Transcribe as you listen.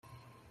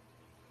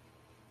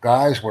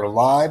Guys, we're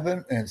live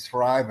and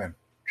thriving.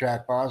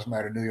 Jack Bosma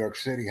out of New York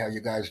City. How you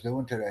guys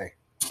doing today?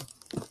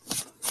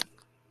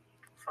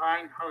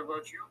 Fine. How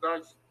about you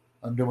guys?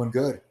 I'm doing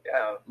good.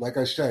 Yeah. Like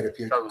I said, if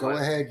you So go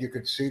good. ahead, you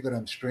can see that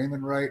I'm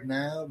streaming right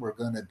now. We're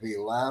going to be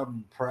loud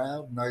and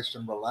proud, nice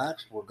and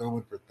relaxed. We're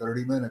going for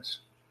 30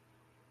 minutes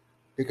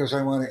because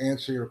I want to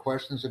answer your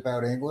questions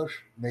about English,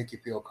 make you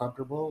feel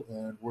comfortable,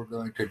 and we're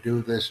going to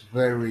do this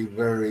very,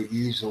 very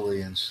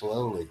easily and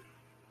slowly.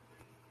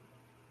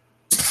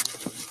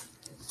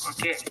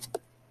 Okay.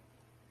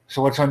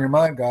 So, what's on your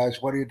mind,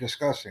 guys? What are you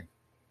discussing?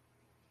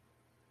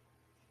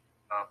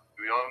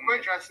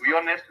 We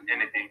honest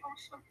anything.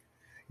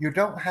 You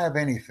don't have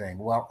anything.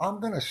 Well, I'm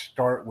going to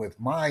start with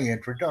my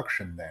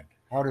introduction then.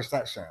 How does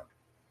that sound?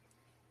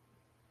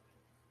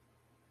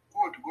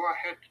 Good. Go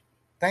ahead.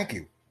 Thank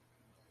you.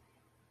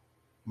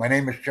 My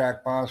name is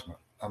Jack Bosma.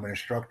 I'm an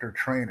instructor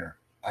trainer.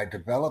 I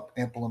develop,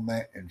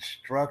 implement,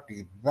 instruct,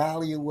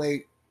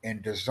 evaluate,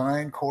 and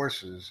design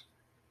courses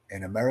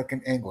in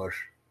American English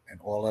and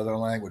all other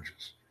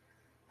languages.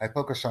 I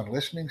focus on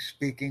listening,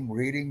 speaking,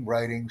 reading,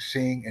 writing,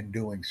 seeing, and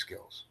doing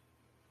skills.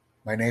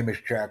 My name is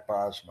Jack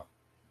Bosma.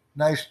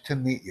 Nice to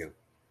meet you.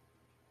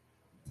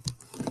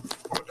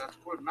 Oh, that's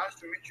good. Nice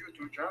to meet you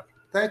too, Jack.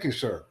 Thank you,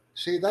 sir.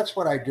 See, that's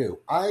what I do.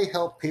 I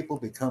help people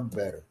become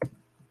better.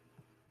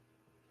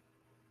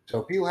 So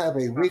if you have a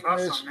That's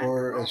weakness awesome, man.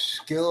 or a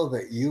skill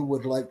that you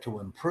would like to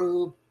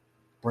improve,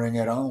 bring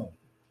it on.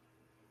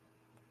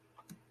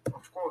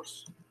 Of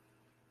course.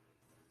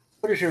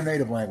 What is your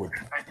native language?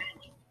 I think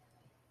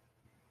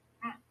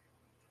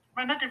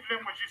my native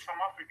language is some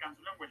African's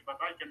language, but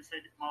I can say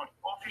that my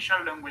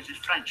official language is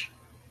French.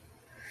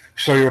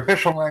 So your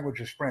official language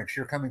is French.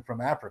 You're coming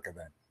from Africa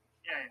then.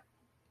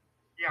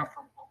 Yeah,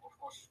 from Congo, of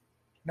course.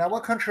 Now,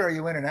 what country are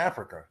you in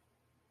Africa?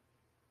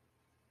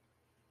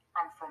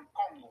 I'm from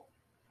Congo,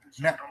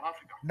 in Now, Central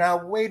Africa.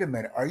 now, wait a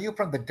minute. Are you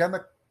from the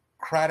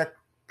Democratic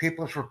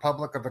People's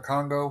Republic of the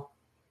Congo?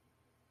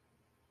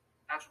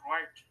 That's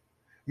right.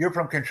 You're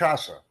from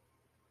Kinshasa.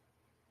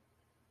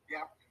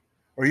 Yeah,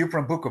 Or are you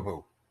from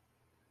Bukavu?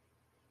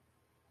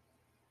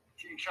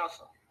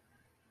 Kinshasa.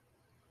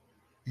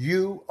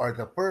 You are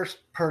the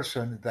first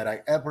person that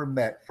I ever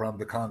met from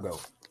the Congo.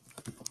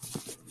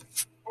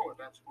 Oh,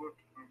 that's good,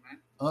 man.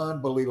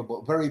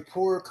 Unbelievable. Very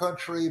poor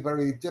country,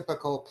 very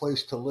difficult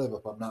place to live,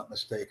 if I'm not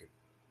mistaken.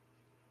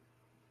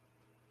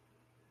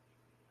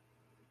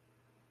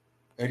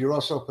 And you're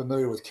also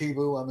familiar with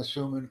Kivu, I'm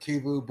assuming.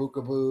 Kivu,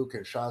 Bukavu,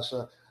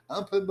 Kinshasa.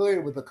 I'm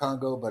familiar with the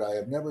Congo, but I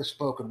have never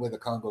spoken with a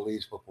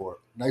Congolese before.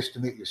 Nice to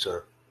meet you,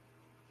 sir.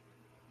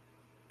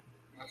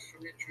 Nice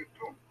to meet you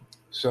too.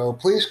 So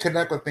please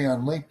connect with me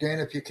on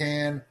LinkedIn if you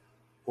can,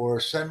 or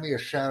send me a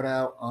shout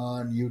out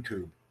on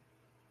YouTube.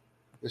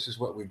 This is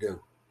what we do.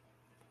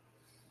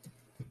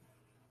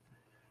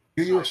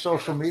 Do you use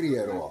social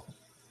media at all?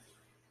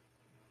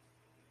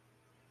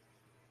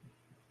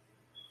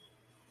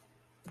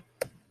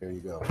 There you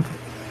go.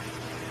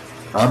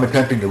 I'm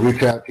attempting to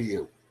reach out to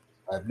you.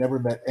 I've never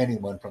met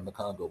anyone from the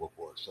Congo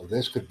before, so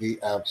this could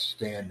be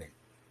outstanding.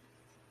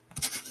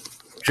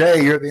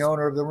 Jay, you're the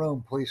owner of the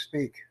room. Please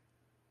speak.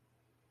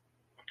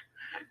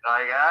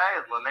 Hi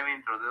guys, well, let me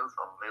introduce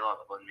a little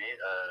about me.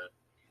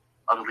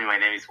 Obviously, my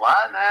name is Juan.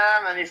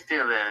 I'm a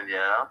student,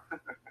 yeah.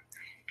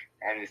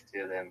 I'm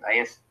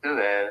a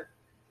student.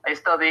 I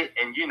study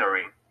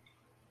engineering.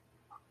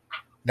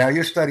 Now,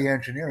 you study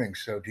engineering,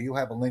 so do you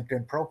have a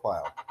LinkedIn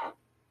profile?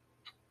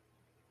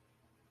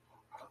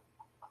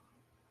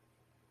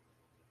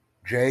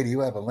 Jay, do you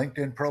have a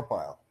LinkedIn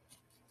profile?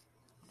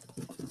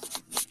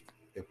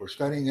 If we're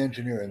studying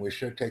engineering, we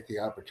should take the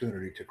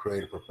opportunity to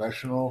create a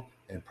professional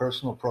and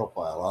personal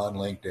profile on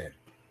LinkedIn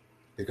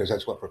because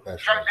that's what Jack,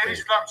 professionals there do.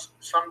 is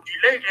some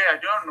delay there. I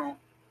don't know.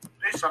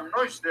 There's some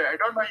noise there. I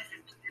don't know if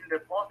it's in the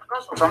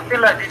podcast or something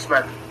like this,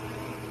 but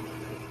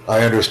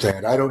I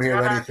understand. I don't hear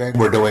anything.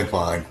 We're doing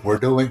fine. We're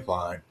doing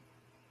fine.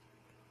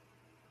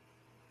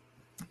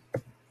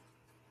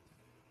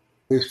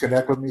 Please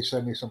connect with me.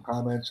 Send me some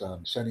comments.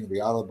 I'm sending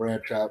the olive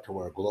branch out to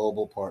our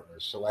global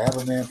partners. So I have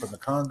a man from the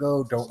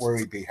Congo. Don't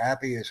worry, be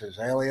happy is his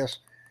alias.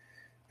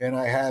 And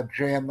I have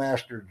Jam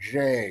Master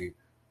J,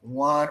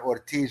 Juan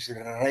Ortiz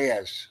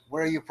Reyes.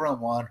 Where are you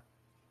from, Juan?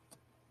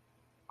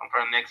 I'm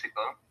from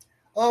Mexico.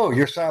 Oh,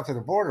 you're south of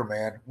the border,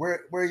 man.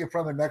 Where are you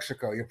from in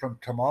Mexico? You're from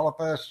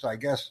Tamaulipas, I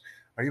guess.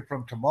 Are you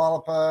from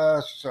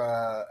Tamaulipas,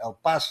 El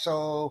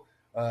Paso,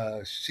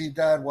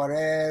 Ciudad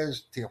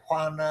Juarez,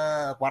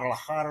 Tijuana,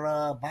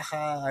 Guadalajara,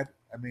 Baja?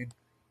 I mean,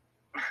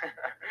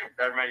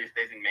 There are many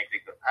states in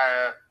Mexico.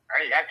 I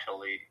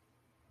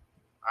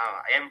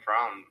am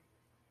from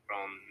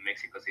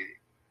Mexico City.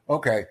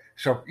 Okay,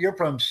 so you're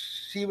from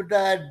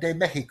Ciudad de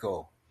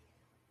Mexico.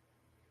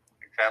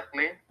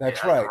 Exactly.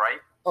 That's Yeah, right. you're right.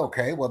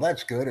 Okay, well,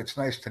 that's good. It's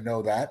nice to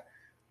know that.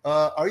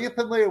 Are you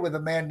familiar with a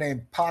man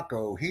named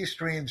Paco? He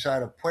streams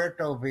out of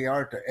Puerto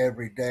Vallarta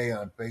every day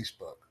on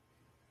Facebook.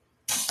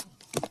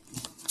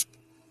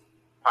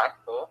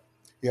 Paco.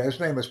 Yeah, his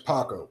name is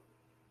Paco.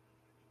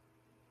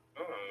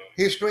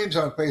 He streams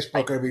on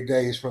Facebook every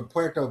day. He's from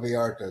Puerto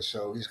Vallarta,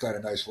 so he's got a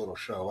nice little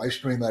show. I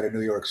stream out of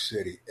New York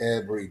City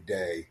every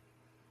day.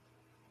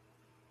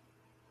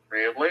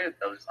 Really?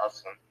 That was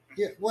awesome.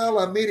 Yeah, well,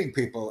 I'm meeting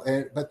people,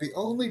 but the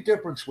only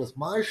difference with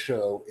my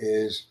show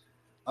is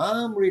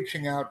I'm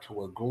reaching out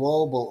to a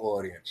global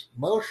audience.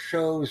 Most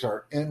shows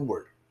are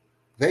inward.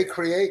 They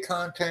create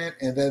content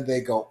and then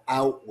they go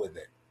out with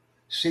it.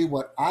 See,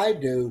 what I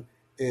do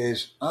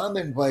is I'm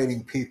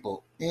inviting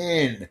people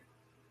in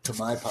to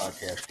my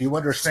podcast. Do you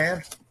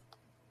understand?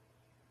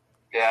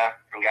 Yeah,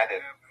 I got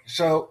it.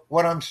 So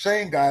what I'm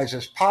saying, guys,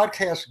 is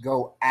podcasts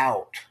go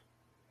out.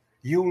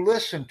 You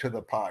listen to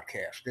the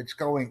podcast. It's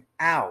going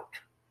out.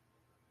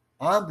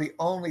 I'm the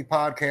only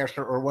podcaster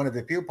or one of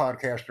the few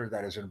podcasters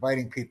that is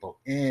inviting people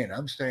in.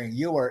 I'm saying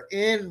you are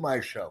in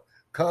my show.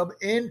 Come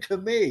into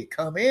me.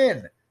 Come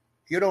in.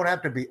 You don't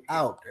have to be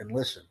out and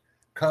listen.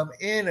 Come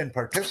in and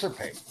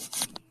participate.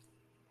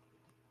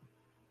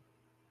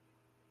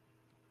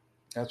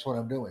 That's what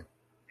I'm doing.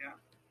 Yeah.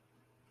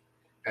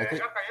 Jack, I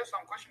have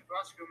some questions to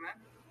ask you, man.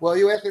 Well,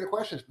 you asked me the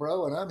questions,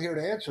 bro, and I'm here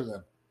to answer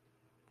them.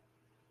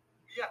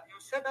 Yeah, you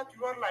said that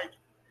you are like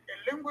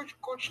a language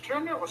coach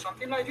trainer or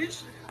something like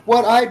this?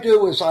 What I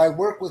do is I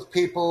work with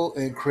people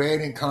in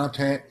creating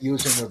content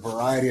using a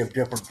variety of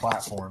different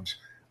platforms.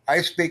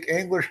 I speak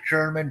English,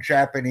 German,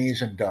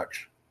 Japanese, and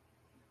Dutch.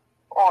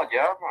 Oh,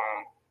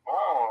 German.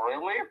 Oh,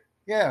 really?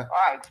 Ja.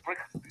 Ik spreek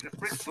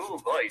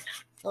goed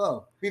Deutsch.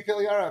 Oh, wie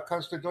viele Jahre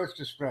kannst du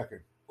Deutsch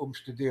sprechen,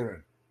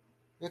 studieren?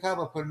 Ich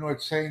habe vor nur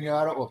 10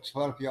 Jahren oder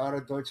 12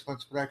 Jahren Deutsch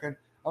sprechen,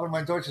 aber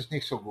mein Deutsch ist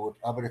nicht so gut,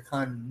 aber ich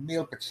kann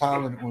mehr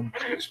bezahlen und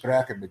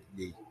sprechen mit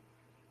dir.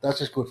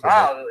 Das ist gut für mich.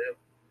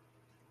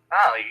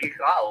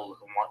 Ich auch.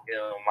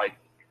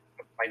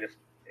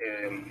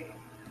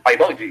 My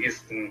Deutsch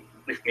ist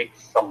nicht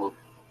so gut.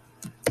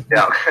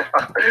 Ja.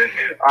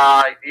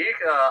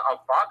 Ich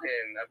erfahre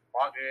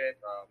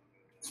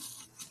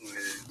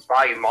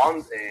 2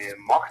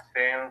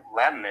 Monate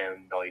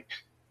lernen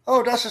Deutsch.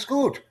 Oh, das ist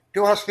gut.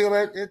 Du hast viel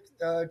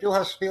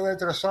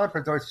interessant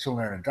für Deutsch zu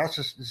lernen. Das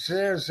ist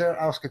sehr,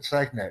 sehr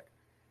ausgezeichnet.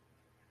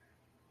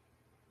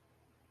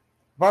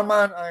 Wenn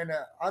man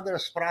eine andere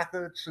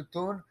Sprache zu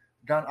tun,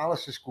 dann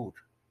alles ist gut.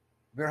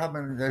 Wir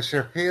haben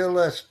sehr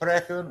viel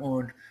sprechen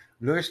und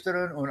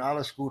luisteren und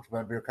alles gut,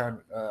 weil wir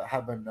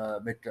haben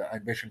mit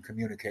ein bisschen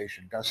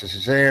Communication. Das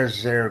ist sehr,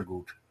 sehr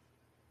gut.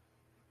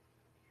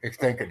 Ich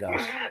denke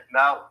das.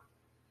 No.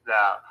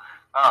 Yeah.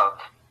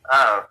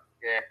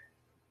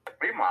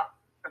 Prima.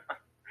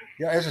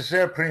 Ja, es ist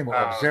sehr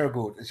prima, sehr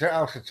gut, sehr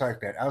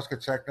ausgezeichnet.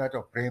 Ausgezeichnet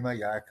und prima,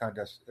 ja, ich kann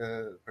das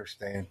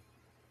verstehen.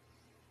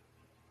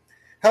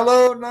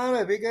 Hallo,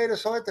 Nana, wie geht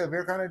es heute?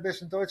 Wir können ein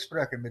bisschen Deutsch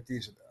sprechen mit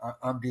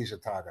an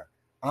diesen Tagen.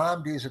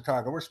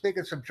 We're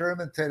speaking some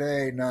German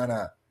today,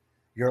 Nana.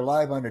 You're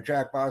live on the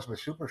Jack Bosma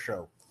Super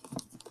Show.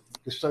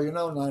 Just so you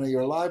know, Nana,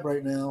 you're live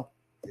right now.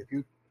 If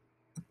you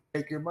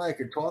take your mic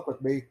and talk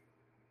with me,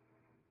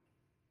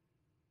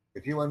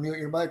 if you unmute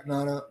your mic,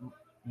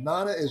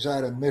 Nana is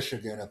out of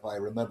Michigan, if I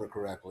remember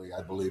correctly,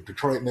 I believe.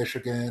 Detroit,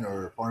 Michigan,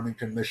 or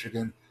Farmington,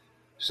 Michigan.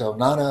 So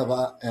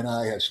Nana and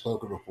I have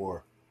spoken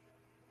before.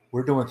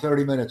 We're doing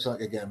 30 minutes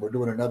again. We're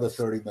doing another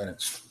 30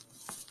 minutes.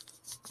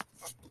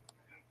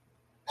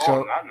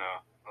 So,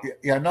 Nana.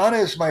 Yeah, Nana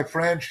is my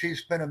friend.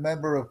 She's been a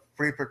member of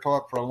Free for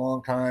Talk for a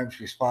long time.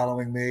 She's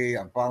following me.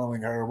 I'm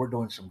following her. We're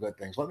doing some good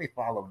things. Let me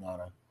follow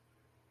Nana.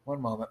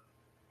 One moment.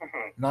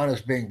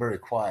 Nana's being very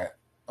quiet.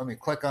 Let me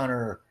click on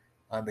her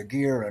on the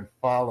gear and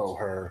follow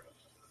her.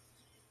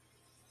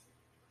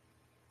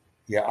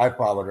 Yeah, I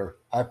followed her.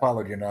 I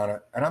followed you,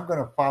 Nana. And I'm going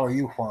to follow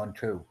you, Juan,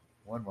 too.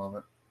 One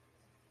moment.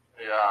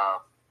 Yeah.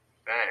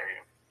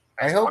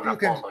 Hey. I hope you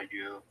can. Follow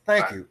you.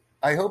 Thank you.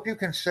 I hope you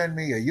can send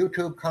me a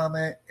YouTube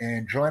comment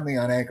and join me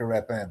on Anchor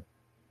FM.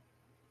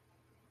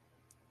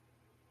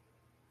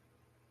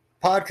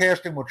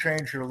 Podcasting will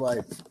change your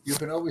life. You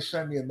can always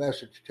send me a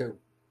message, too,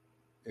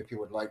 if you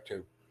would like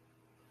to.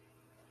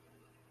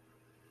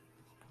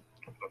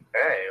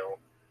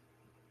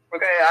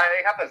 Okay,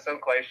 I have some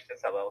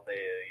questions about the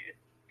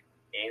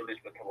English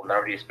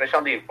vocabulary,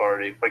 especially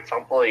for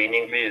example, in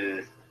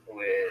English.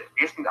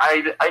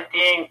 I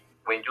think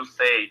when you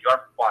say you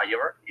are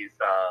fired is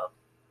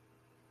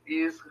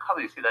how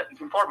do you say that?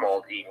 It's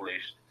informal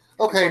English.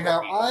 Okay,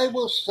 now I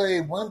will say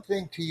one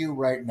thing to you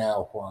right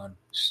now, Juan.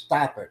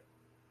 Stop it.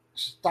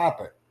 Stop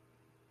it.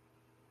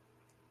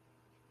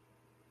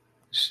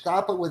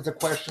 Stop it with the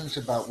questions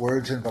about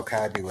words and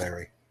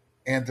vocabulary.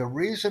 And the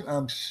reason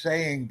I'm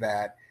saying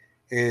that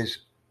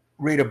is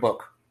read a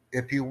book.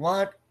 If you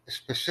want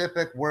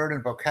specific word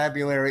and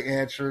vocabulary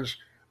answers,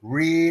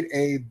 read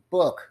a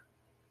book.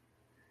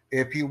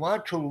 If you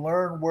want to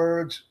learn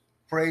words,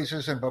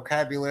 phrases, and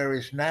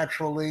vocabularies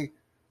naturally,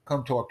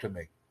 come talk to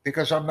me.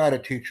 Because I'm not a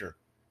teacher.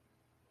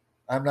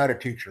 I'm not a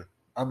teacher.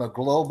 I'm a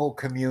global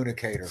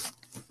communicator.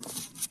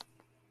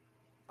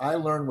 I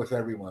learn with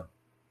everyone.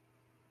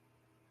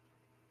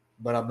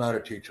 But I'm not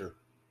a teacher.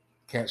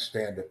 Can't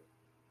stand it.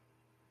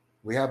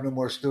 We have no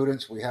more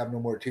students. We have no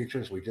more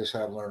teachers. We just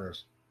have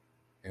learners.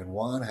 And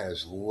Juan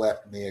has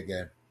left me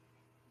again.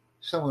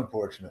 So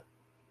unfortunate.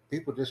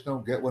 People just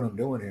don't get what I'm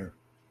doing here.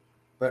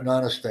 But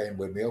Nana's staying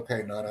with me.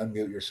 Okay, Nana,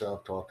 unmute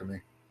yourself. Talk to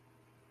me.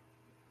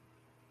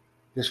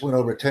 Just went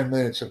over 10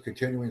 minutes of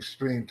continuing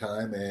stream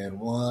time, and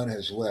Juan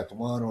has left.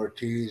 Juan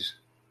Ortiz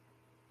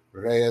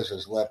Reyes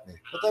has left me.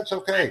 But that's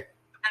okay.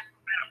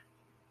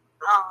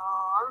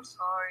 Oh, I'm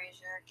sorry,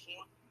 Jackie.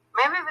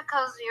 Maybe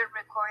because you're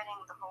recording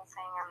the whole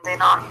thing and they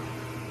don't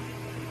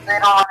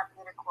want to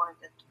be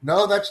recorded.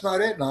 No, that's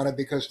not it, Nana,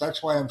 because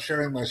that's why I'm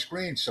sharing my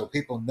screen so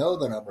people know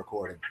that I'm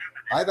recording.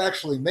 I've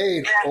actually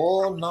made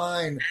all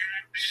 9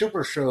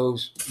 super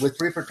shows with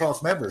Free for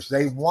Talk members.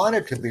 They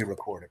wanted to be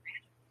recorded.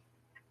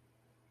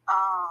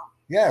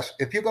 Yes,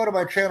 if you go to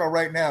my channel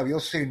right now,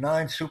 you'll see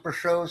 9 super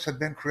shows have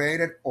been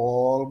created,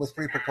 all with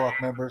Free for Talk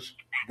members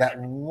that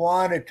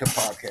wanted to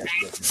podcast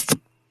with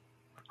me.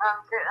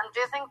 And do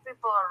you think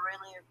people are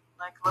really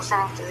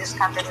listening to this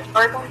content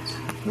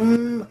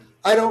recordings?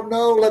 I don't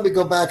know. Let me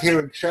go back here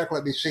and check.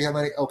 Let me see how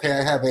many. Okay,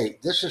 I have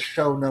 8. This is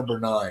show number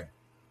 9.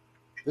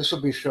 This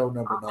will be show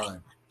number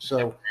 9.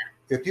 So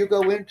if you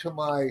go into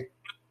my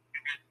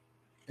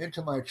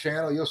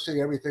channel, you'll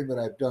see everything that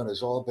I've done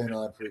has all been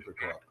on Free for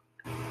Talk.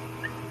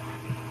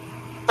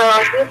 So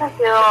do you think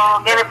you're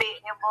going to be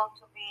able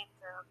to beat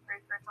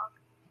Free for Talk?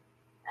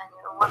 And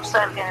your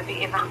website going to be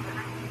even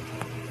better?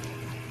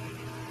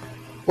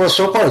 Well,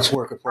 so far it's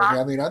working for me.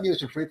 I mean, I'm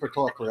using Free for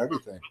Talk for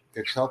everything.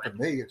 It's helping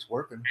me. It's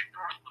working.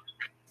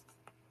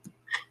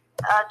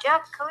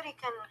 Jack, Cody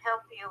can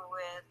help you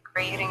with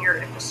creating your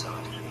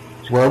episode.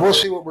 Well, we'll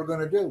see what we're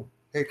going to do.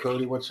 Hey,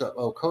 Cody, what's up?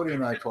 Oh, Cody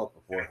and I talked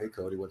before. Hey,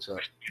 Cody, what's up?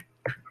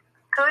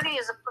 Cody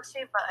is a pussy,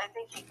 but I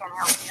think he can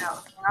help you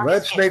out.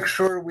 Let's make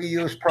sure we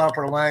use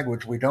proper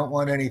language. We don't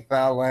want any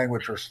foul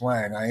language or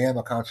slang. I am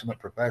a consummate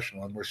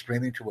professional, and we're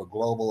streaming to a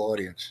global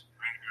audience.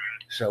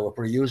 So if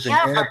we're using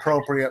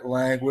inappropriate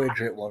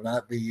language, it will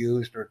not be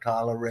used or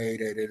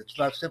tolerated. It's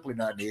simply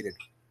not needed.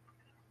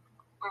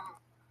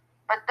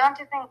 But don't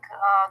you think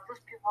those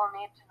people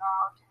need to know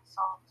how to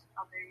insult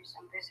others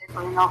and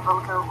basically not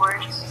vulgar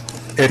words?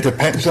 It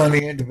depends on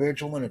the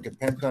individual, and it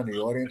depends on the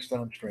audience that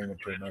I'm streaming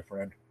to, my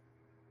friend.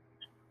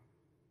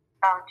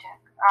 Oh, Jack.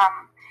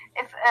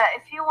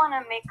 If you want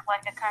to make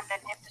a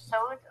content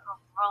episode of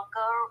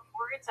vulgar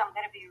words, I'm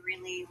gonna be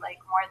really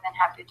more than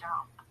happy to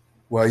help.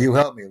 Well, you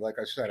help me. Like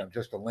I said, I'm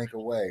just a link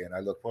away, and I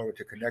look forward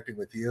to connecting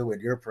with you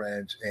and your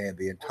friends and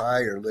the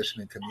entire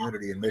listening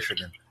community in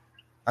Michigan.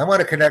 I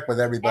want to connect with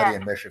everybody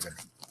in Michigan.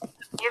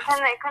 You can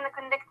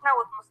connect now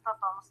with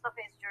Mustafa. Mustafa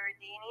is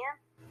Jordanian,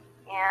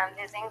 and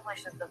his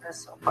English is the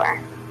best so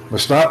far.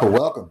 Mustafa,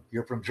 welcome.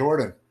 You're from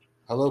Jordan.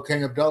 Hello,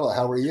 King Abdullah.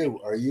 How are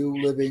you? Are you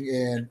living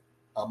in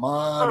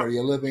Amman? Are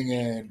you living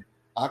in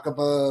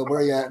Aqaba? Where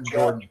are you at in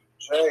Jordan?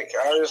 Jake,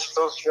 are you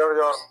still share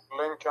your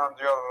link on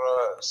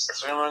your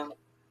streaming?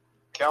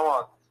 Come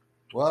on.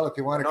 Well, if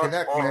you want to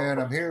connect, man,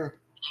 I'm here.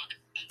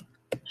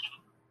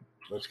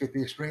 Let's get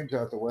these streams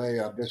out the way.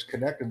 I'm just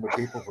connecting with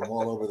people from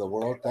all over the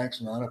world.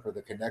 Thanks, Nana, for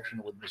the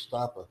connection with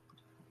Mustafa.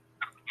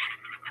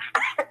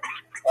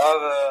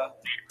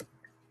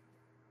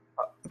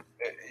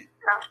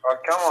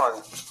 Come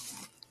on.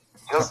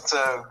 Just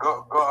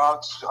go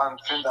out and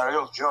find a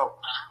real job.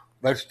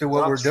 Let's do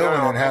what we're doing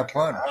and have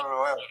fun.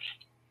 Everywhere.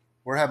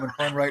 We're having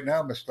fun right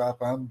now,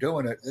 Mustafa. I'm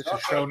doing it. This is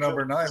show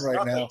number 9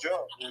 right now.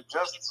 You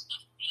just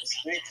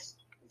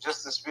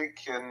speak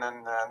and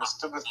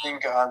stupid thing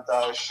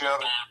and share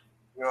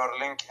your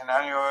link in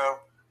anywhere.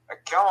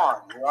 Come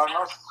on,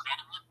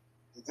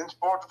 you didn't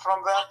support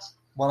from that?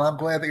 Well, I'm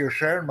glad that you're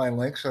sharing my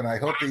links, and I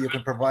hope that you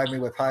can provide me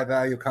with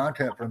high-value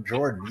content from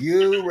Jordan.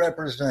 You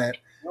represent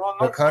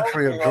the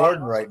country of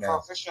Jordan right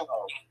now.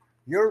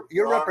 You're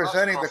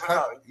representing the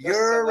country.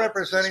 You're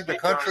representing the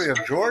country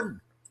of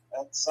Jordan.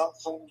 And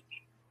something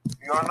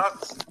you are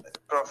not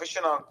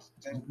professional.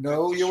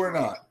 No, you are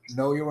not.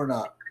 No, you are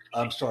not.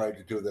 I'm sorry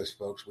to do this,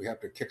 folks. We have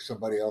to kick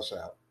somebody else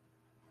out.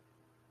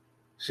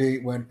 See,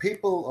 when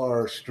people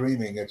are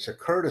streaming, it's a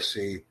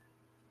courtesy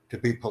to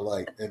be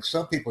polite. And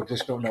some people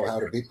just don't know how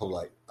to be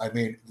polite. I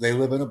mean, they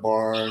live in a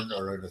barn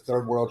or in a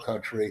third world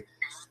country.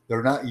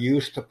 They're not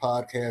used to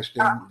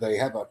podcasting. They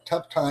have a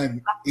tough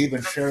time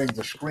even sharing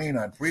the screen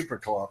on Free for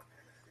Talk.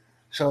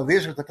 So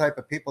these are the type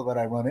of people that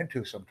I run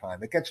into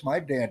sometimes. It gets my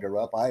dander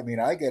up. I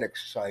mean, I get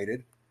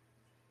excited.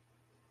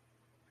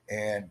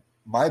 And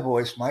my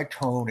voice, my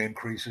tone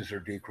increases or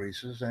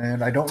decreases.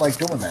 And I don't like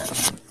doing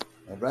that.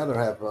 I'd rather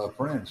have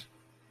friends.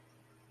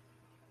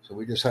 So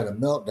we just had a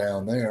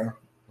meltdown there.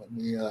 Let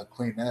me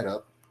clean that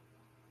up.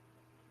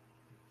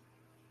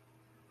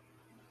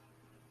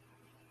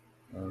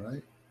 All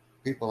right.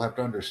 People have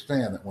to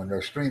understand that when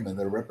they're streaming,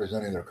 they're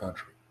representing their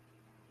country.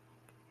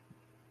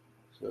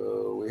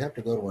 So we have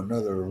to go to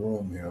another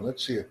room here.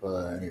 Let's see if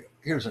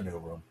here's a new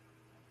room.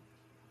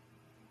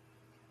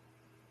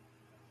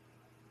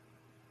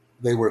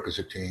 They work as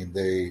a team.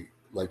 They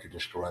like to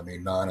destroy me.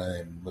 Nana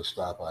and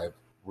Mustafa. I've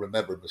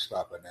remembered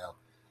Mustafa now.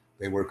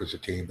 They work as a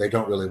team. They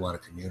don't really want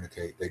to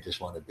communicate. They just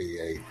want to be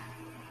a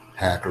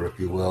hacker, if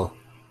you will,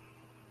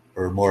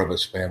 or more of a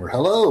spammer.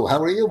 Hello,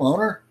 how are you,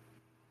 owner?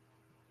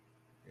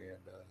 And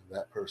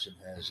that person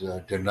has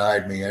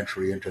denied me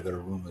entry into their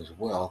room as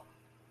well,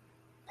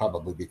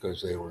 probably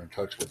because they were in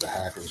touch with the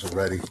hackers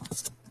already.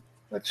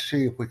 Let's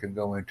see if we can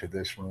go into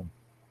this room.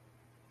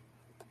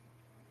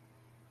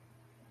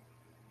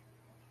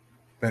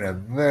 Been a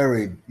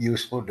very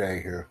useful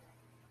day here.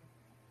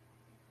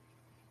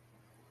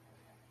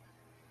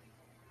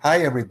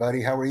 Hi,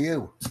 everybody. How are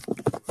you?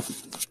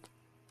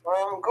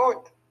 I'm good.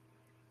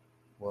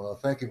 Well,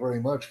 thank you very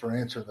much for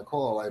answering the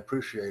call. I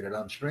appreciate it.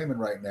 I'm streaming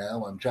right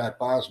now. I'm Jack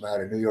Bosma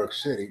out of New York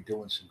City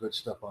doing some good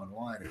stuff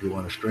online if you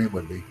want to stream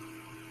with me.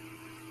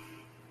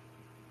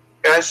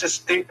 Guys, it's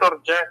Dr.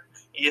 Jack.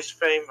 He is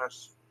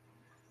famous.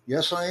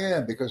 Yes, I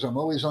am, because I'm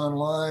always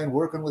online,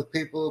 working with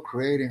people,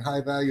 creating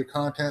high-value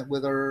content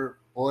with our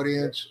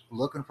audience,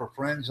 looking for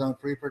friends on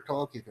Free for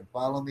Talk. You can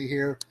follow me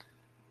here.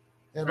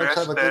 And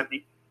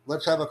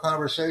let's have a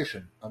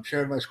conversation. I'm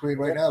sharing my screen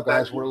right now,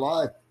 guys. We're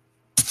live.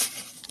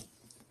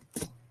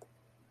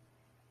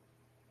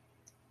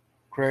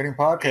 Creating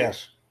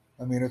podcasts.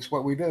 I mean, it's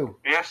what we do.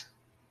 Yes,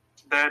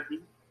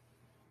 Daddy.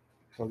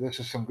 So this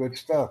is some good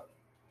stuff.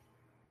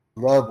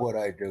 Love what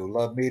I do.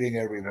 Love meeting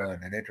everyone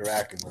and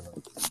interacting with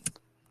them.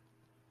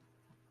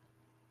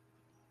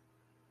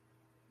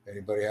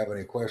 Anybody have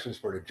any questions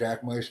for the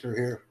Jackmeister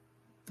here?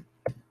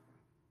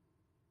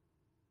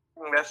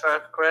 Yes, I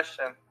have a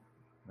question.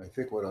 I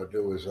think what I'll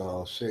do is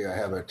I'll see. I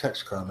have a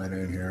text comment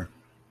in here.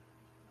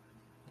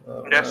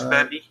 Yes,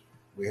 Daddy.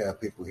 We have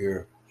people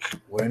here.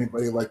 Would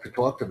anybody like to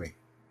talk to me?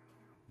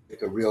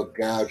 Get a real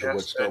gouge of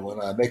what's going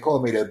on. They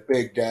call me the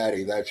Big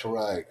Daddy. That's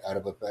right. Out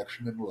of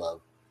affection and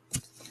love.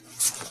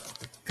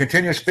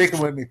 Continue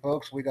speaking with me,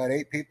 folks. We got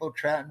 8 people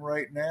chatting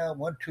right now.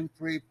 1, 2,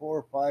 3,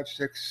 4, 5,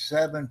 6,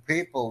 7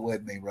 people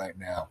with me right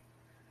now.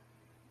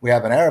 We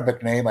have an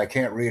Arabic name. I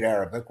can't read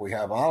Arabic. We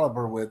have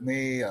Oliver with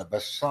me.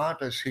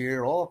 Basant is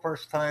here. All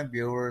first-time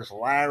viewers.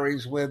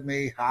 Larry's with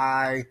me.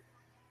 Hi.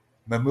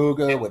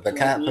 Mamuga with the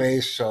cat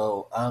face.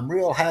 So I'm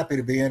real happy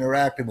to be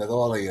interacting with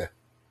all of you.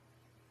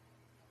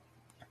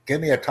 Give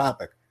me a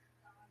topic.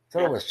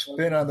 Throw a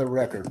spin on the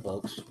record,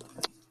 folks.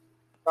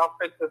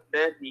 Topic of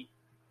Daddy.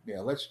 Yeah,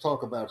 let's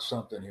talk about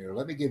something here.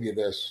 Let me give you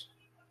this.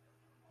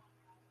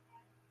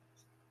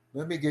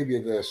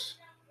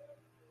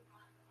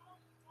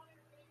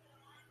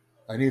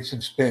 I need some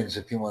spins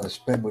if you want to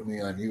spin with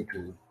me on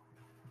YouTube.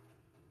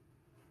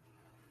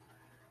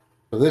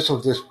 So this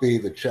will just be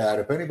the chat.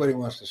 If anybody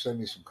wants to send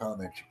me some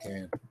comments, you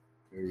can.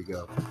 There you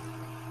go.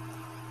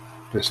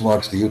 Just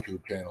launch the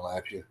YouTube channel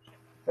at you.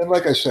 And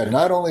like I said,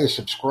 not only a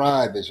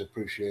subscribe is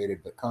appreciated,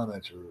 but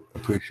comments are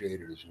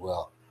appreciated as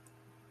well.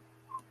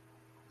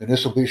 And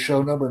this will be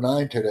show number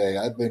 9 today.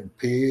 I've been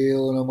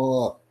peeling them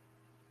off.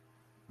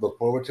 Look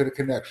forward to the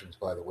connections,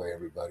 by the way,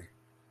 everybody.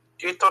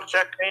 Tutor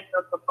Jack,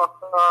 shut the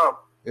fuck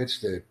up. It's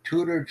the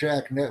Tutor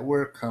Jack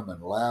Network coming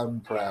loud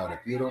and proud. If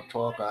you don't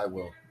talk, I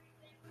will.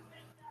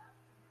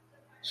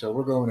 So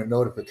we're going to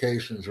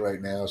notifications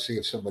right now, see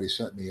if somebody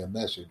sent me a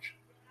message.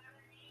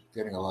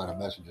 Getting a lot of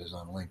messages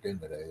on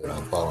LinkedIn today that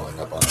I'm following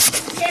up on.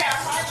 Yeah,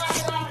 if I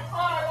left it on the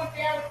car, I wouldn't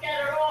be able to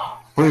get it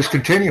off. Please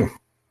continue.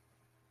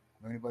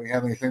 Anybody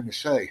have anything to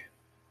say?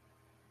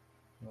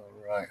 All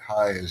right.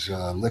 Hi has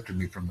lifted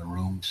me from the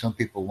room. Some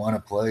people want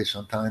to play.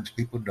 Sometimes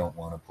people don't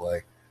want to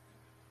play.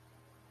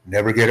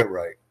 Never get it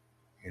right.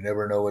 You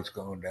never know what's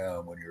going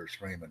down when you're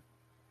streaming.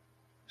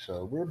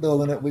 So we're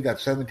building it. We got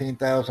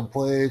 17,000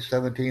 plays,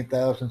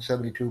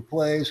 17,072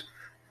 plays.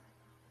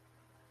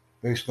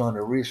 Based on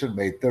the recent,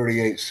 made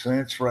 38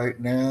 cents right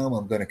now.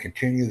 I'm going to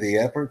continue the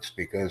efforts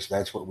because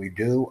that's what we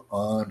do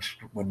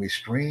when we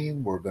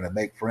stream. We're going to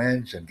make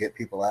friends and get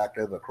people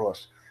active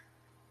across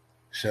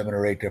 7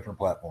 or 8 different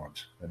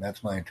platforms. And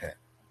that's my intent.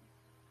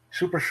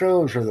 Super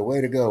shows are the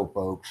way to go,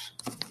 folks.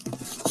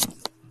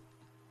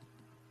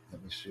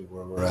 Let me see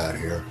where we're at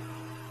here.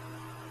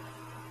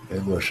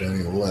 English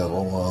any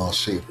level. Well, I'll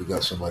see if we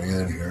got somebody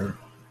in here.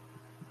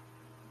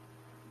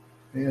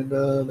 And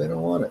they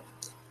don't want it.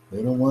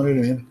 They don't want it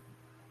in.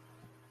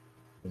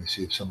 Let me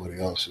see if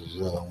somebody else is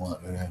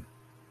wanting it in.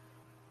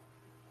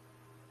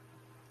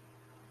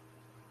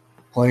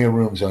 Plenty of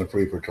rooms on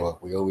Free for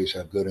Talk. We always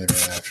have good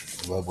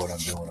interaction. I love what I'm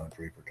doing on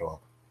Free for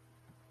Talk.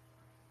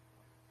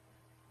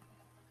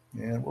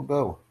 And we'll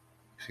go.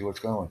 See what's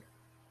going.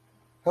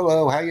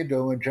 Hello, how you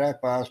doing?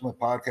 Jack Bosma,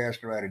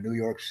 podcaster out of New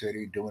York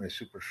City, doing a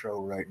super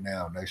show right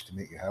now. Nice to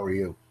meet you. How are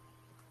you?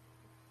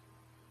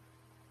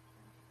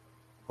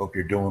 Hope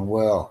you're doing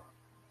well.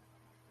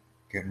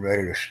 Getting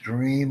ready to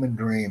stream and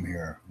dream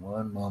here.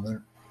 One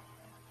moment.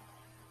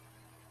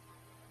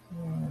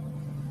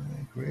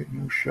 Great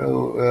new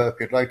show. If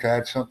you'd like to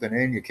add something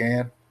in, you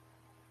can.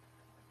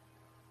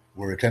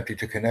 We're attempting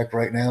to connect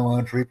right now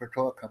on Free for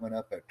Talk, coming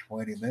up at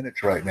 20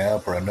 minutes right now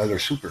for another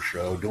super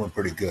show. Doing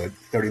pretty good.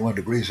 31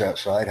 degrees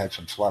outside. Had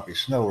some sloppy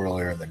snow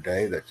earlier in the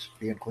day that's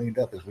being cleaned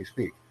up as we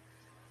speak.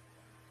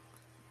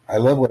 I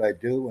love what I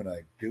do, and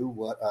I do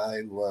what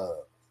I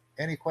love.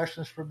 Any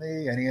questions for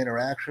me? Any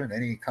interaction?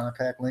 Any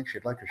contact links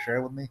you'd like to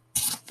share with me?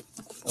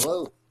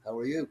 Hello, how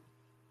are you?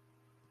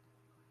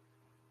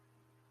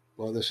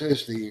 Well, this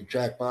is the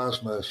Jack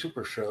Bosma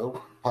Super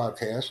Show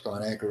podcast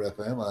on Anchor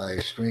FM. I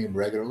stream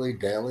regularly,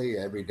 daily,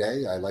 every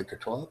day. I like to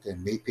talk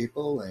and meet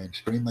people and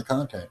stream my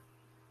content.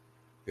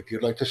 If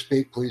you'd like to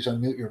speak, please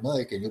unmute your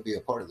mic and you'll be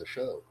a part of the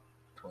show.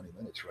 20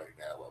 minutes right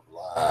now of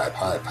live,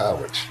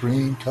 high-powered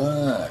stream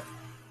time.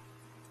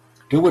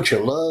 Do what you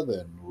love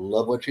and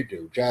love what you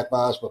do. Jack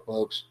Bosma,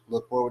 folks.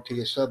 Look forward to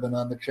you subbing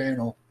on the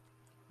channel.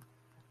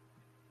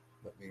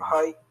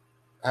 Hi.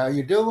 How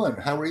you doing?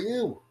 How are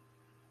you?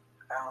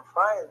 I'm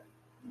fine.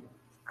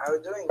 How are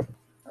you doing?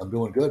 I'm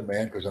doing good,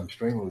 man, because I'm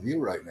streaming with you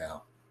right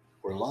now.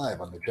 We're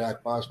live on the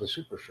Jack Bosma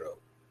Super Show.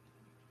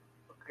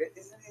 Okay.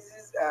 Is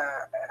this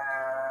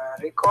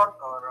record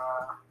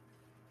or?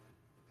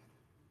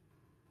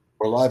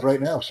 We're live right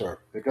now, sir.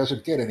 It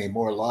doesn't get any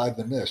more live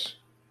than this.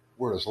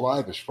 We're as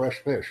live as fresh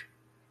fish.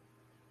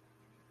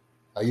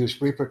 I use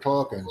Free for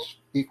Talk and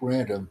Speak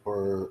Random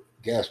for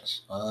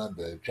guests on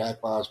the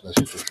Jack Bosma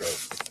Super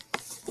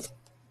Show.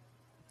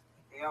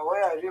 Yeah,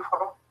 where are you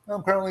from?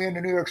 I'm currently in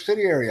the New York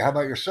City area. How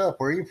about yourself?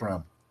 Where are you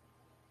from?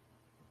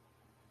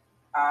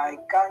 I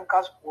can't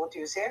catch what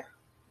you say.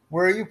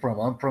 Where are you from?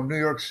 I'm from New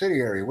York City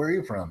area. Where are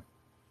you from?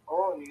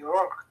 Oh, New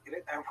York.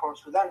 I'm from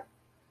Sudan.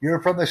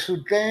 You're from the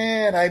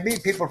Sudan. I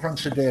meet people from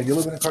Sudan. You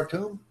live in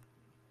Khartoum?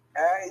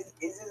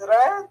 Is this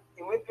right?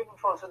 You meet people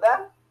from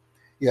Sudan?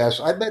 Yes,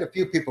 I met a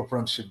few people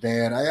from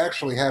Sudan. I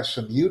actually have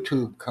some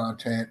YouTube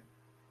content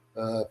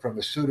from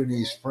a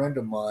Sudanese friend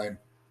of mine,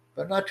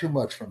 but not too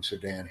much from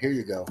Sudan. Here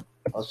you go.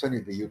 I'll send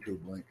you the YouTube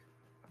link.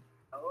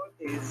 Oh,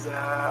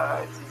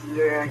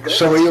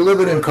 So are you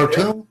living in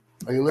Khartoum?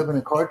 Are you living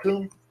in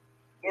Khartoum?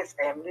 Yes,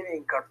 I am living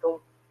in Khartoum,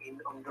 in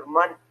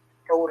Omdurman,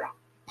 Kaura.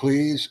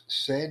 Please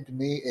send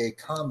me a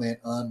comment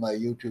on my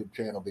YouTube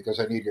channel because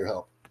I need your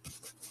help.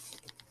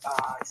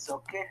 It's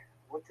okay.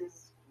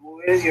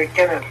 Where is your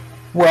channel?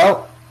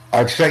 Well,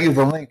 I've sent you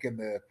the link in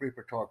the Free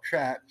for Talk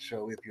chat,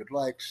 so if you'd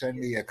like, send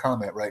me a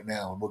comment right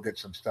now and we'll get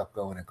some stuff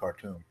going in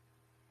Khartoum.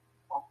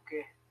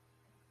 Okay.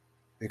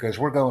 Because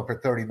we're going for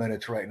 30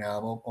 minutes right now.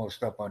 I'm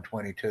almost up on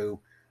 22.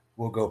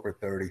 We'll go for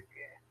 30. Okay.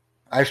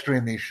 I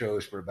stream these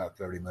shows for about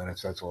 30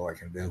 minutes. That's all I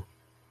can do.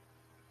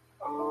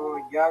 Oh,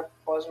 Jack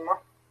Bosma.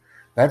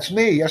 That's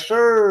me. Yes,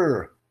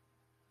 sir.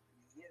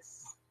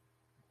 Yes.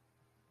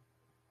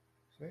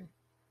 See?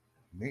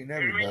 Meeting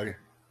everybody.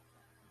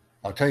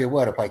 I'll tell you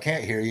what, if I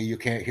can't hear you, you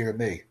can't hear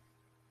me.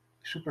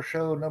 Super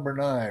Show number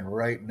 9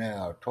 right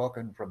now,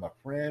 talking from a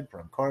friend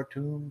from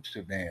Khartoum,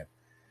 Sudan.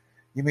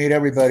 You meet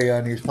everybody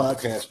on these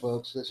podcasts,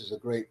 folks. This is a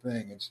great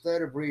thing.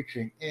 Instead of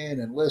reaching in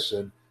and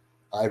listen,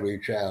 I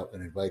reach out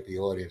and invite the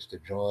audience to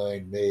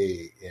join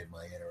me in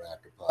my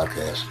interactive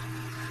podcast.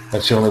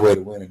 That's the only way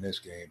to win in this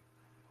game.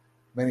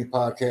 Many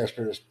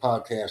podcasters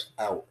podcast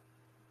out.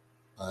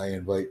 I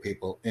invite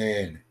people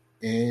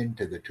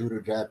into the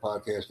Tutor Jack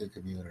podcasting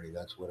community.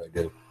 That's what I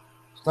do.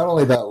 It's not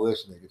only about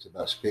listening, it's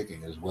about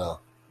speaking as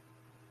well.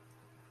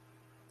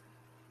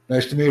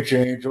 Nice to meet you,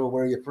 Angel.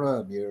 Where are you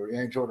from? You're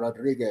Angel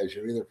Rodriguez.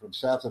 You're either from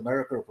South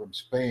America or from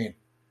Spain.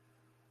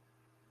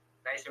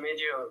 Nice to meet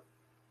you.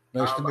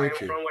 Nice to meet I'm you.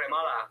 from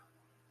Guatemala.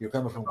 You're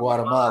coming from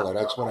Guatemala.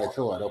 That's what I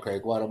thought. Okay,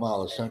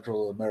 Guatemala,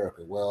 Central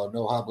America. Well,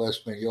 no habla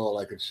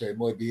español. I could say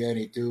muy bien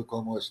y tú,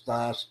 ¿cómo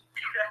estás?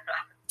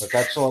 But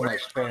that's all my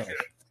Spanish.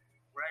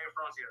 Where are you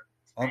from here?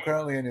 I'm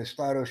currently in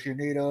Estados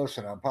Unidos,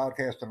 and I'm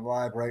podcasting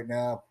live right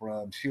now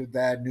from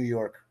Ciudad, New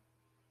York.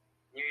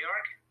 New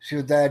York?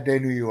 Ciudad de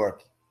New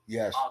York.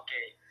 Yes.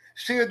 Okay.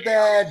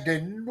 Ciudad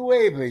de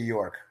Nueva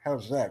York.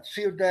 How's that?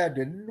 Ciudad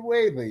de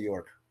Nueva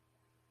York.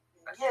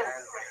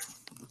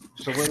 Yes.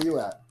 So where are you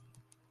at?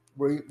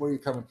 Where are you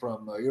coming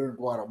from? You're in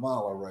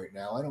Guatemala right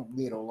now. I don't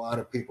meet a lot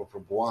of people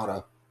from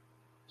Guatemala.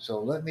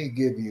 So let me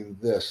give you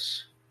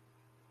this.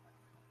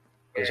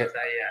 Yes,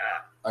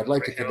 I'd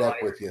like to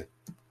connect with you.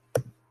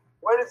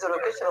 Where is the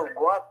location of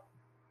Guat?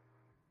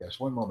 Yes,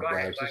 one moment, Go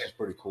ahead, guys. This is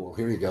pretty cool.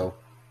 Here you go.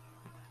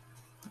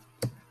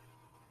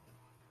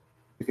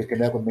 You can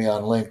connect with me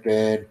on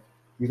LinkedIn.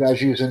 You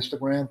guys use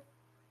Instagram?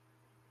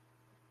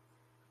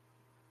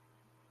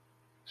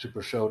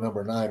 Super Show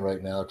number 9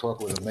 right now.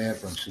 Talking with a man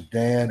from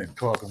Sudan and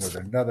talking with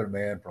another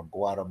man from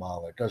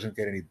Guatemala. It doesn't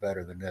get any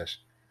better than this.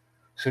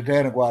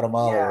 Sudan and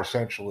Guatemala are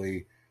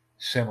essentially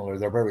similar.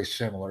 They're very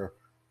similar.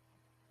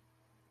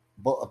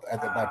 Both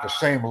at about the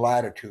same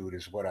latitude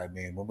is what I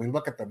mean. When we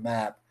look at the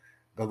map,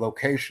 the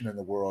location in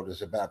the world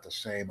is about the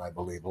same, I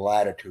believe,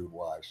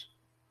 latitude-wise.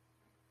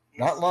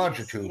 Not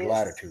longitude,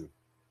 latitude.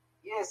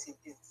 Yes, it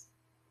is.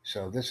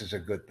 So this is a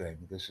good thing.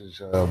 This is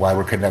why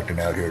we're connecting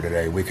out here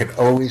today. We can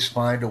always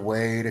find a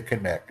way to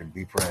connect and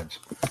be friends.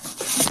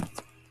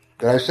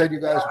 Did I send you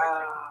guys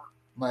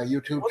my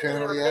YouTube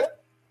channel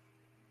yet?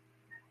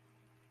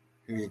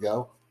 Here you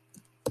go.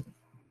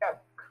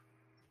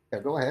 Yeah,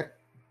 go ahead.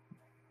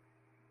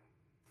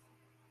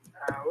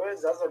 Where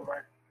is the other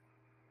one?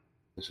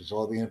 This is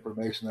all the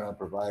information that I'm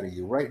providing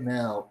you. Right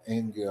now,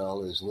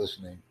 Angel is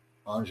listening.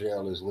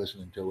 Angel is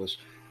listening to us.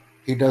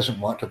 He doesn't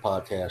want to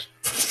podcast.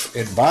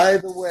 And by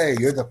the way,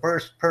 you're the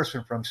first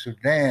person from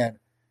Sudan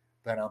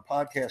that I'm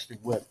podcasting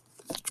with.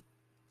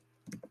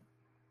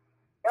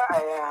 Yeah,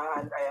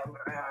 and I am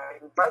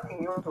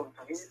inviting you to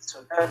visit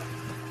Sudan.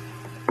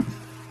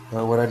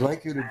 Well, what I'd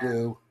like you to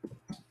do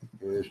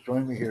is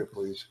join me here,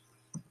 please.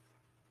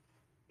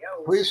 Yeah,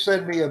 Please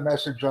send me a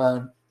message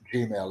on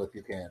Gmail if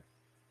you can.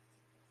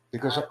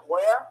 Because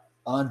where?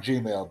 on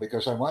Gmail,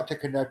 because I want to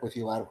connect with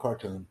you out of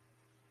Khartoum.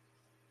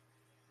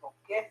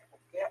 Okay,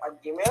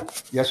 at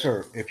Gmail. Yes,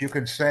 sir. If you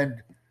can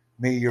send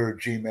me your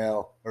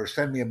Gmail or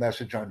send me a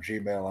message on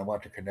Gmail, I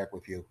want to connect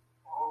with you.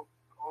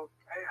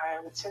 Okay, I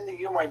am sending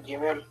you my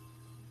Gmail.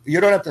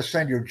 You don't have to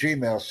send your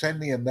Gmail. Send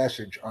me a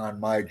message on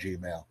my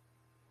Gmail.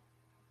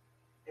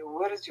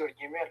 Where is your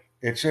Gmail?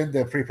 It's in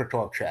the Free for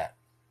Talk chat.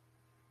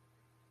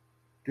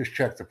 Just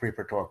check the Free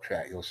for Talk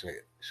chat. You'll see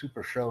it.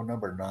 Super Show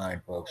number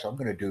 9, folks. I'm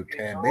going to do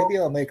 10. Maybe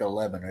I'll make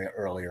 11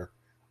 earlier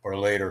or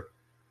later.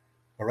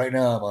 But right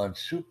now I'm on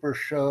Super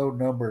Show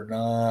number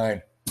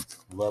 9.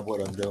 Love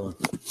what I'm doing.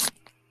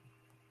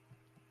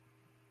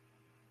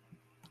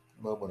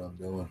 Love what I'm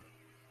doing.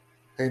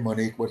 Hey,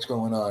 Monique, what's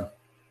going on?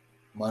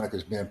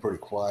 Monica's being pretty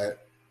quiet.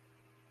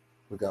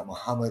 We got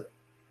Muhammad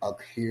up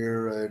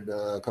here and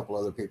a couple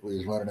other people.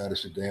 He's running out of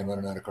Sudan,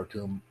 running out of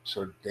Khartoum,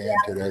 Sudan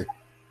today.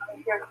 Do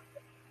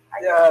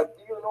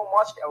you know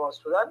much about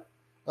Sudan?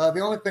 The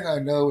only thing I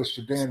know is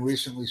Sudan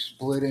recently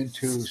split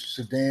into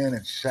Sudan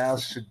and South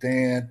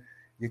Sudan.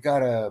 You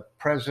got a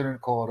president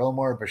called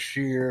Omar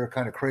Bashir,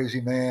 kind of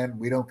crazy man.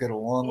 We don't get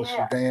along with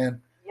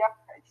Sudan. Yeah,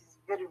 he's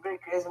very, very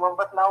crazy man,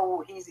 but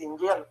now he's in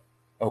jail.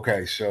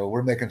 Okay, so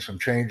we're making some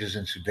changes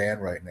in Sudan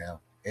right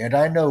now. And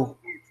I know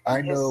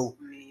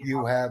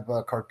you have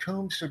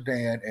Khartoum,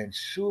 Sudan, and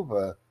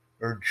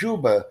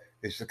Juba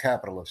is the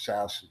capital of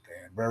South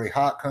Sudan. Very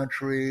hot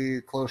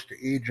country, close to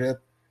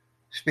Egypt.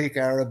 Speak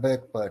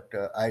Arabic, but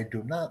I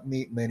do not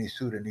meet many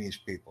Sudanese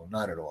people,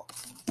 not at all.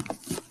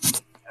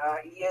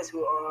 Yes,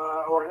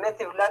 our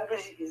native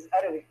language is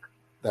Arabic.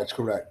 That's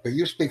correct. But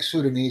you speak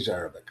Sudanese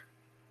Arabic.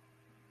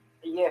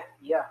 Yeah.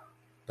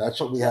 That's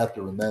what we have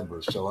to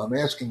remember. So I'm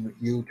asking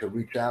you to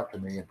reach out to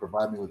me and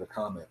provide me with a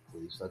comment,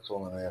 please. That's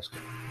all I'm asking.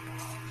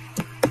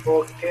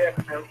 Okay.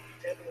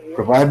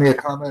 Provide me a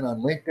comment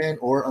on LinkedIn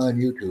or on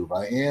YouTube.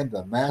 I am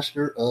the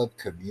master of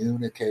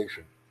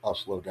communication. I'll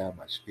slow down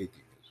my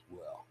speaking as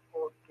well.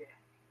 Okay.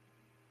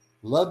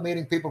 Love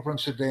meeting people from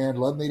Sudan.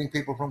 Love meeting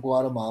people from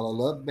Guatemala.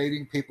 Love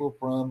meeting people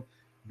from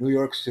New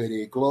York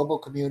City. Global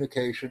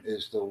communication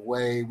is the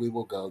way we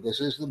will go. This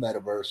is the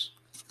metaverse.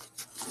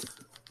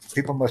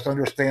 People must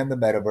understand the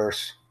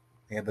metaverse.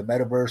 And the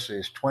metaverse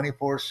is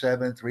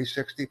 24/7,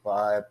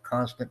 365,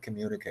 constant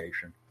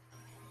communication.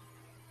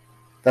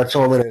 That's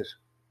all it is.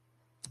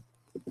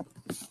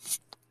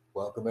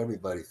 Welcome,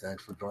 everybody.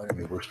 Thanks for joining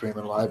me. We're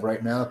streaming live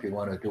right now. If you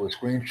want to do a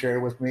screen share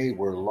with me,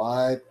 we're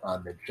live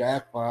on the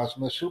Jack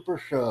Bosma Super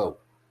Show.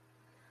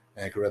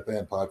 Anchor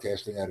FM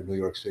podcasting out of New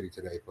York City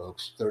today,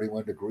 folks.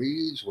 31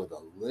 degrees with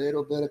a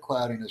little bit of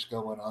cloudiness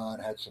going on.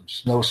 Had some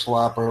snow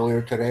slop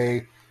earlier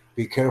today.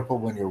 Be careful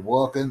when you're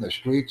walking. The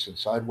streets and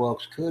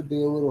sidewalks could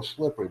be a little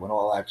slippery when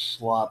all that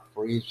slop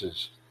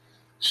freezes.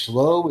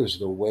 Slow is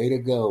the way to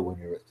go when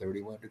you're at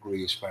 31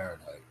 degrees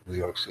Fahrenheit, New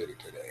York City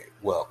today.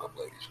 Welcome,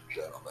 ladies and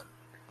gentlemen.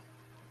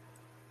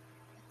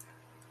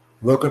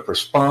 Looking for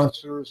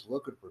sponsors,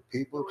 looking for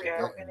people to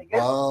get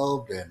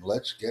involved, and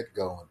let's get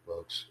going,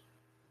 folks.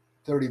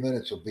 30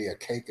 minutes will be a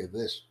cake of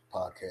this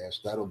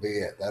podcast. That'll be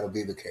it. That'll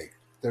be the cake.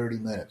 30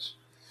 minutes.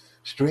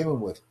 Streaming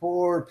with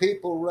 4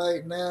 people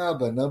right now.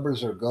 The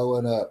numbers are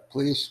going up.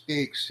 Please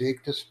speak.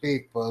 Seek to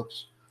speak,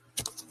 folks.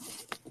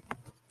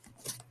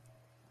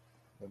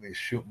 Let me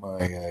shoot my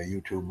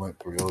YouTube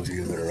link for those of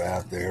you that are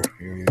out there.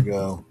 Here you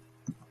go.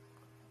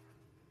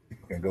 You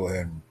can go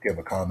ahead and give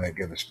a comment,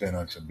 give a spin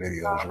on some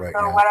videos right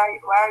now. What are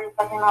you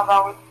talking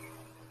about?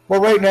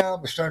 Well, right now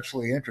I'm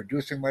essentially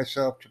introducing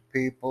myself to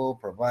people,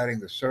 providing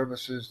the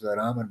services that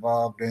I'm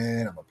involved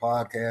in. I'm a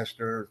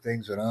podcaster,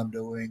 things that I'm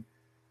doing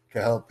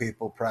to help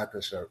people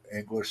practice their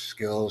English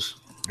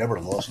skills. Never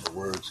lost the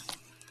words.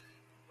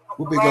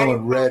 We'll be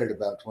going red at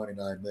about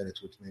 29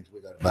 minutes, which means we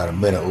got about a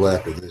minute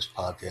left of this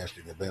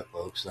podcasting event,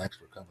 folks. Thanks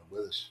for coming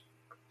with us.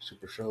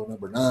 Super Show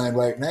number 9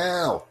 right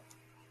now.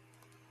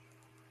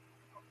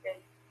 Okay.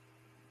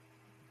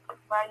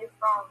 Where are you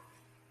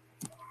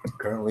from? I'm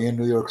currently in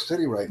New York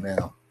City right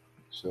now.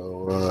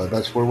 So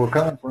that's where we're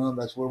coming from.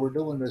 That's where we're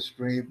doing this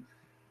stream.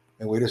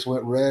 And we just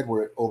went red.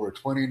 We're at over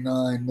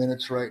 29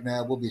 minutes right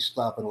now. We'll be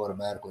stopping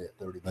automatically at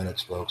 30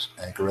 minutes, folks.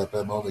 Anchor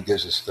FM only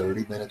gives us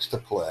 30 minutes to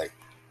play.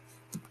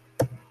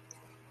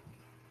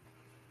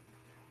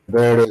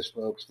 There it is,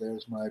 folks.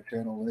 There's my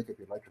channel link if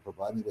you'd like to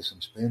provide me with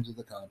some spins of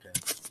the content.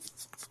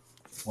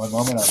 One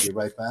moment. I'll be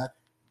right back.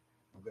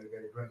 I'm going to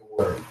get a drink of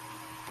water.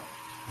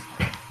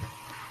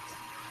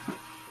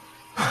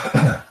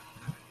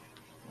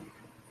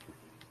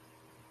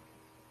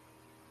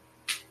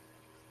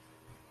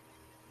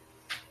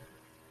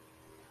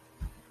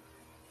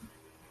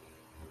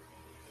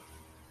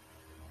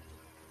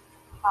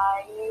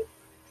 Hi,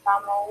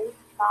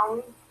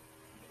 Sam.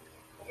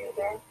 You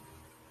there?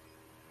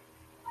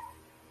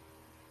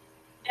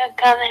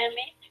 Can you hear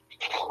me?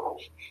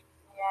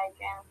 Yeah, I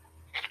can.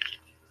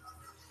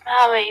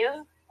 How are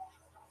you?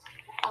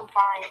 I'm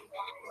fine.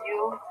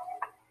 You?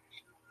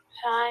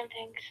 Fine,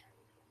 thanks.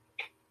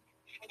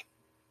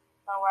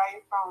 So where are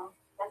you from?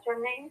 That's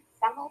your name?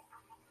 Samuel?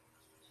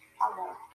 Samuel.